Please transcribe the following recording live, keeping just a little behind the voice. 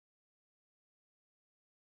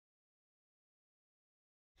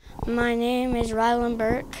My name is Rylan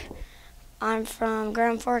Burke. I'm from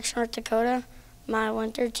Grand Forks, North Dakota. My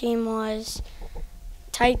winter team was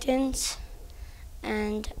Titans,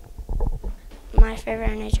 and my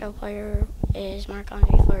favorite NHL player is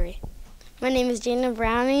Marc-Andre Fleury. My name is Dana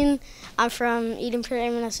Browning. I'm from Eden Prairie,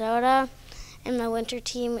 Minnesota, and my winter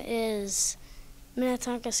team is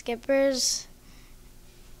Minnetonka Skippers.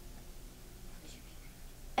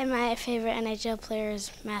 And my favorite NHL player is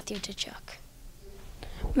Matthew Tkachuk.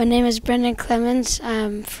 My name is Brendan Clemens.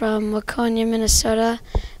 I'm from Waconia, Minnesota.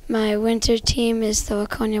 My winter team is the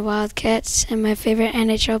Waconia Wildcats, and my favorite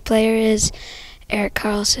NHL player is Erik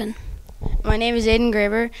Karlsson. My name is Aiden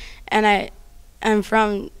Graber, and I'm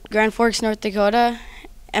from Grand Forks, North Dakota,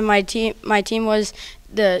 and my team was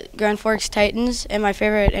the Grand Forks Titans, and my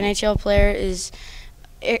favorite NHL player is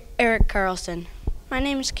Erik Karlsson. My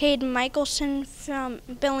name is Caden Michelson from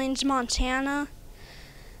Billings, Montana.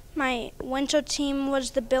 My winter team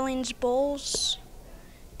was the Billings Bulls,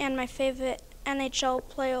 and my favorite NHL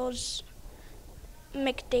player was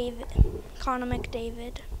Connor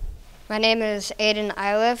McDavid. My name is Aiden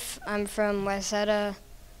Iliff. I'm from Wayzata,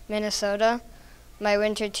 Minnesota. My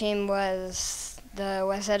winter team was the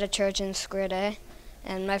Wayzata Trojans Square Day,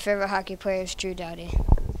 and my favorite hockey player is Drew Doughty.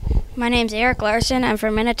 My name's Eric Larson. I'm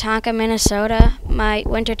from Minnetonka, Minnesota. My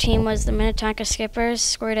winter team was the Minnetonka Skippers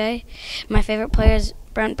Square Day. My favorite player is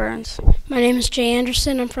Brent Burns. My name is Jay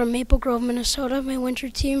Anderson. I'm from Maple Grove, Minnesota. My winter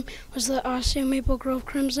team was the Osseo Maple Grove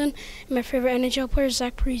Crimson, and my favorite NHL player is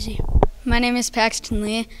Zach Parise. My name is Paxton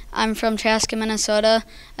Lee. I'm from Chaska, Minnesota.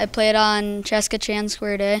 I played on Chaska Chan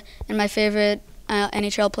Square Day, and my favorite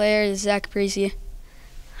NHL player is Zach Parise.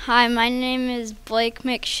 Hi, my name is Blake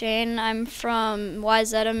McShane. I'm from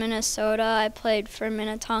Wayzata, Minnesota. I played for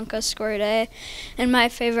Minnetonka Square Day, and my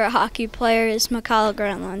favorite hockey player is Mikala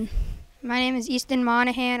Granlund. My name is Easton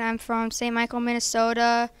Monahan. I'm from St. Michael,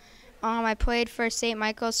 Minnesota. I played for St.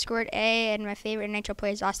 Michael's Square A, and my favorite NHL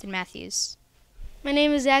player is Austin Matthews. My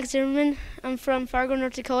name is Zach Zimmerman. I'm from Fargo,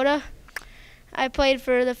 North Dakota. I played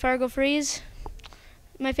for the Fargo Freeze.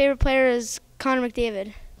 My favorite player is Connor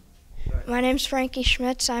McDavid. My name's Frankie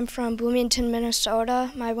Schmitz. I'm from Bloomington,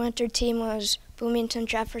 Minnesota. My winter team was Bloomington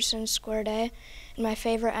Jefferson Square Day, and my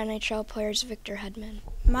favorite NHL player is Victor Hedman.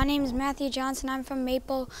 My name is Matthew Johnson. I'm from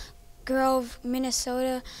Maple Grove,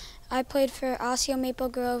 Minnesota. I played for Osseo Maple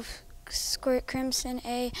Grove Squirt Crimson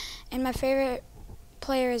A, and my favorite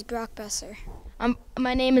player is Brock Besser.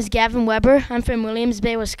 My name is Gavin Weber. I'm from Williams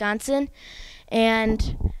Bay, Wisconsin,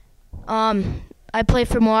 and I play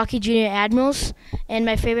for Milwaukee Junior Admirals, and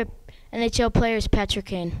my favorite NHL player is Patrick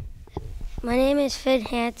Kane. My name is Finn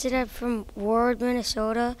Hansen. I'm from Ward,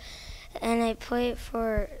 Minnesota, and I play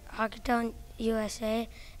for Hockeytown, USA,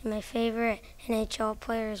 and my favorite NHL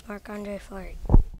player is Marc-Andre Fleury.